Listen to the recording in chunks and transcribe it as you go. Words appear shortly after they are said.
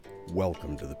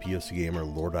Welcome to the POC Gamer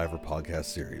Lore Diver podcast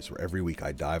series, where every week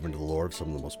I dive into the lore of some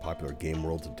of the most popular game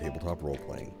worlds and tabletop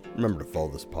role-playing. Remember to follow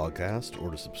this podcast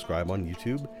or to subscribe on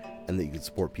YouTube, and that you can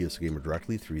support POC Gamer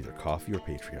directly through either Ko-fi or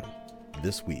Patreon.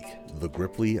 This week, the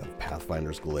Grippli of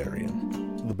Pathfinder's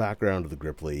Golarion. The background of the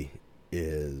Grippli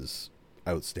is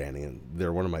outstanding, and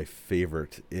they're one of my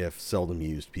favorite, if seldom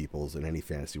used, peoples in any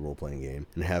fantasy role-playing game,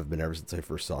 and have been ever since I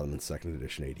first saw them in 2nd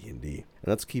edition AD&D. And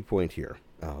that's a key point here.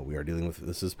 We are dealing with,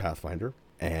 this is Pathfinder,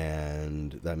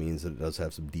 and that means that it does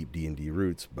have some deep D&D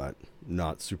roots, but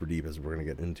not super deep, as we're going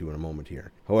to get into in a moment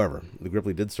here. However, the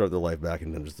Grippli did start their life back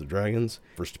in Dungeons & Dragons,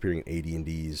 first appearing in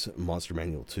AD&D's Monster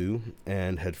Manual 2,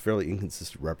 and had fairly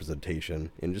inconsistent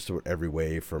representation in just about every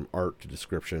way, from art to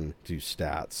description to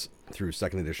stats, through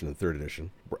 2nd edition and 3rd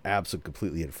edition, were absent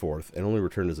completely in 4th, and only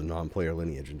returned as a non-player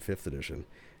lineage in 5th edition.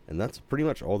 And that's pretty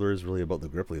much all there is really about the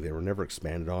Grippli. They were never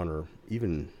expanded on or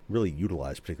even really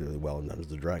utilized particularly well in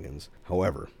Dungeons & Dragons.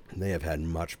 However, they have had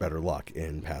much better luck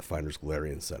in Pathfinder's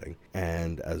Golarion setting.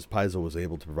 And as Paizo was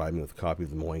able to provide me with a copy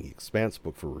of the Mwangi Expanse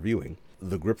book for reviewing,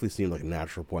 the Grippli seemed like a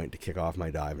natural point to kick off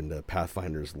my dive into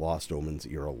Pathfinder's Lost Omens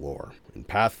era lore. In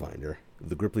Pathfinder,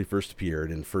 the Grippli first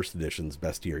appeared in 1st edition's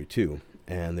Bestiary 2,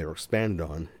 and they were expanded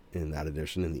on in that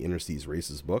edition in the Inner Seas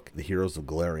Races book, The Heroes of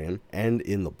Golarion, and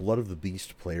in the Blood of the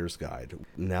Beast Player's Guide.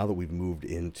 Now that we've moved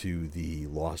into the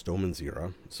Lost Omens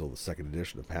era, so the 2nd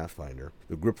edition of Pathfinder,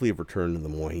 the Grippli have returned in the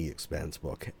Mwangi Expanse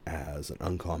book as an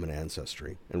uncommon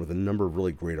ancestry, and with a number of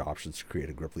really great options to create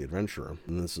a Grippli adventurer.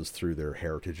 And this is through their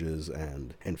heritages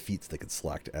and feats they could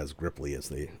select as Grippli as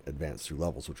they advance through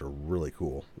levels, which are really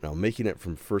cool. Now, making it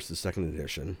from 1st to 2nd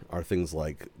edition are things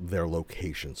like their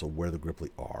location, so where the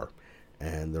Grippli are.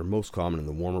 And they're most common in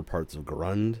the warmer parts of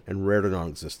Garund, and rare to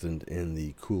non-existent in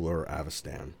the cooler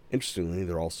Avestan. Interestingly,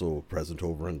 they're also present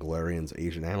over in Golarion's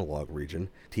Asian analog region,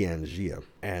 Tianjia.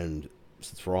 And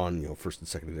since we're on, 1st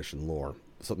and 2nd edition lore,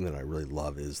 something that I really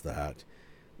love is that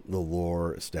the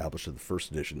lore established in the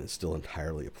 1st edition is still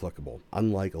entirely applicable.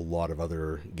 Unlike a lot of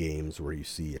other games where you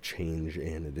see a change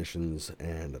in editions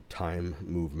and a time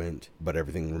movement, but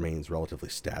everything remains relatively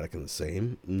static and the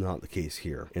same, not the case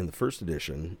here. In the 1st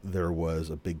edition, there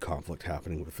was a big conflict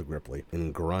happening with the Grippli.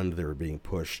 In Garund, they were being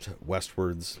pushed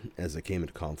westwards as they came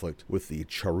into conflict with the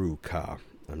Charu Ka.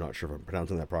 I'm not sure if I'm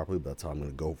pronouncing that properly, but that's how I'm going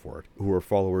to go for it, who are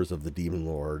followers of the demon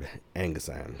lord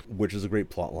Angasan, which is a great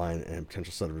plotline and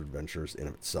potential set of adventures in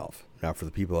itself. Now, for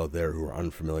the people out there who are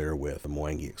unfamiliar with the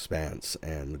Mwangi Expanse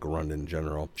and Garund in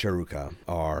general, Cheruka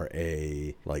are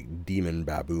a demon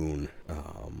baboon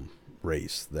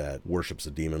race that worships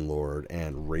a demon lord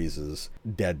and raises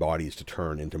dead bodies to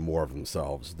turn into more of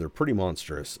themselves. They're pretty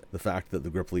monstrous. The fact that the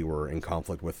Grippli were in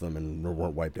conflict with them and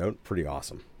weren't wiped out, pretty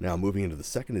awesome. Now, moving into the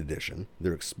 2nd edition,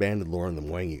 their expanded lore in the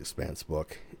Mwangi Expanse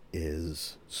book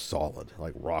is solid,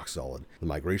 rock solid. The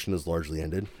migration is largely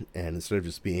ended, and instead of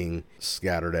just being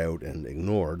scattered out and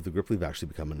ignored, the Grippli have actually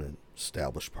become an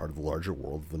established part of the larger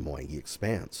world of the Mwangi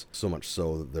Expanse. So much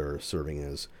so that they're serving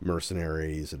as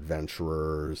mercenaries,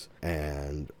 adventurers,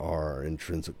 and are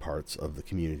intrinsic parts of the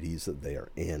communities that they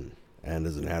are in. And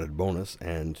as an added bonus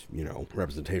and,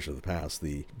 representation of the past,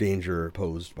 the danger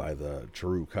posed by the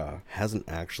Charuka hasn't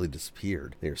actually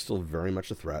disappeared. They are still very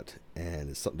much a threat, and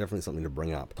it's definitely something to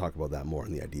bring up. Talk about that more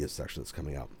in the ideas section that's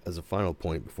coming up. As a final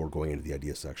point before going into the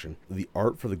ideas section, the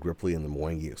art for the Grippli in the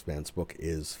Mwangi Expanse book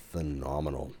is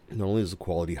phenomenal. Not only is the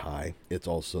quality high, it's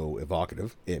also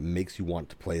evocative. It makes you want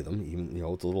to play them. Even,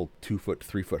 it's a little 2-foot,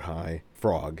 3-foot high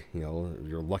frog.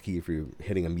 You're lucky if you're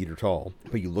hitting a meter tall,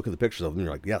 but you look at the pictures of them,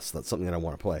 you're like, yes, that's something that I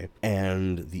want to play.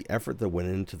 And the effort that went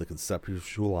into the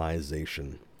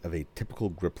conceptualization of a typical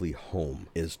Grippli home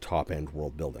is top-end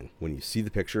world building. When you see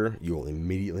the picture, you will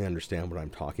immediately understand what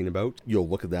I'm talking about. You'll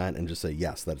look at that and just say,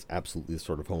 yes, that is absolutely the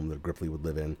sort of home that a Grippli would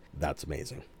live in. That's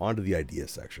amazing. On to the idea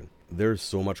section. There's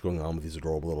so much going on with these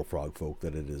adorable little frog folk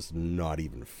that it is not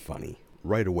even funny.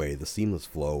 Right away, the seamless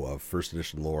flow of 1st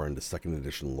edition lore into 2nd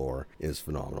edition lore is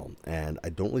phenomenal, and I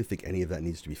don't really think any of that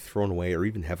needs to be thrown away or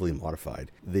even heavily modified.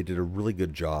 They did a really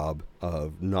good job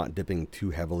of not dipping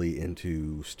too heavily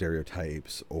into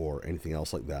stereotypes or anything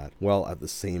else like that, while at the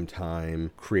same time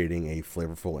creating a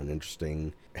flavorful and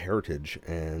interesting heritage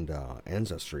and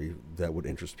ancestry that would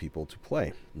interest people to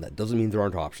play. And that doesn't mean there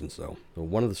aren't options, though. So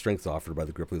one of the strengths offered by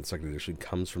the Grippli in the 2nd edition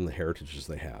comes from the heritages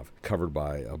they have, covered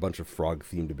by a bunch of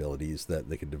frog-themed abilities that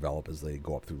they could develop as they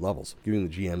go up through levels, giving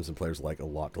the GMs and players alike a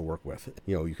lot to work with.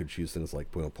 You could choose things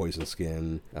like poison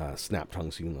skin, snap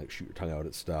tongue, so you can shoot your tongue out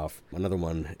at stuff. Another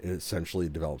one essentially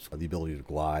develops the ability to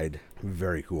glide,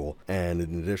 Very cool. And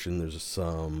in addition, there's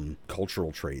some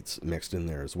cultural traits mixed in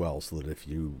there as well, so that if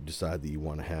you decide that you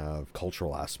want to have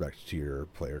cultural aspects to your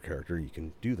player character, you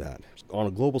can do that. On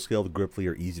a global scale, the Grippli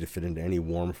are easy to fit into any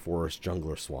warm forest,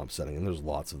 jungle, or swamp setting, and there's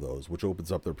lots of those, which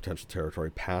opens up their potential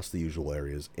territory past the usual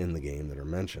areas in the game that are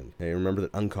mentioned. Hey, remember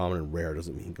that uncommon and rare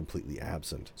doesn't mean completely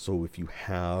absent. So if you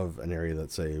have an area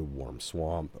that's a warm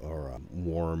swamp or a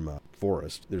warm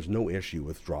forest, there's no issue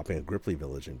with dropping a Grippli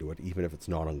village into it, even if it's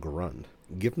not on Garund.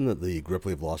 Given that the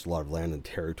Grippli have lost a lot of land and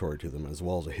territory to them, as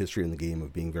well as a history in the game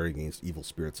of being very against evil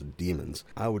spirits and demons,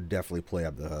 I would definitely play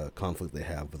up the conflict they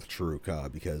have with Chiruka,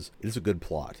 because it is a good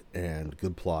plot, and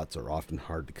good plots are often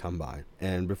hard to come by.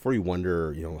 And before you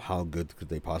wonder, how good could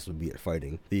they possibly be at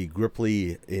fighting, the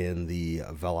Grippli in the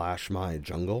Valashmai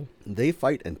jungle, they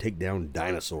fight and take down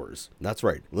dinosaurs. That's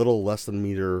right, little less than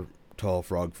meter tall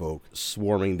frog folk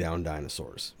swarming down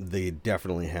dinosaurs. They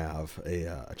definitely have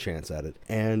a chance at it,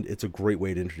 and it's a great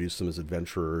way to introduce them as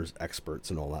adventurers,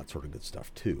 experts, and all that sort of good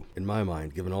stuff too. In my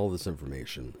mind, given all this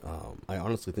information, I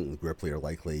honestly think the Grippli are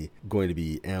likely going to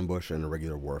be ambush and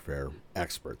irregular warfare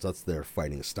experts. That's their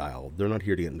fighting style. They're not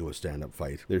here to get into a stand-up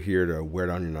fight. They're here to wear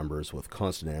down your numbers with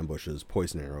constant ambushes,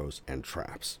 poison arrows, and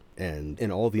traps. And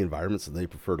in all the environments that they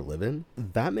prefer to live in,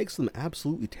 that makes them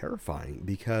absolutely terrifying,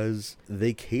 because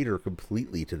they cater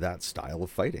completely to that style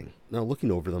of fighting. Now,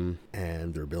 looking over them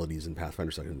and their abilities in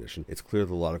Pathfinder 2nd Edition, it's clear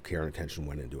that a lot of care and attention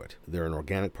went into it. They're an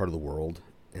organic part of the world,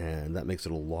 and that makes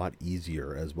it a lot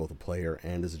easier as both a player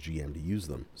and as a GM to use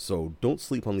them. So don't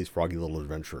sleep on these froggy little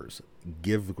adventurers.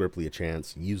 Give the Grippli a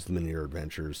chance, use them in your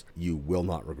adventures. You will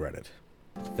not regret it.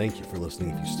 Thank you for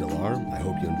listening if you still are. I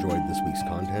hope you enjoyed this week's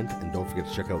content, and don't forget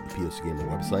to check out the POC Gamer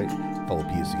website, follow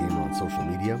POC Gamer on social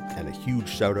media, and a huge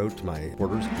shout out to my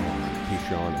supporters on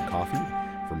Patreon and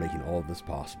Ko-fi for making all of this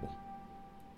possible.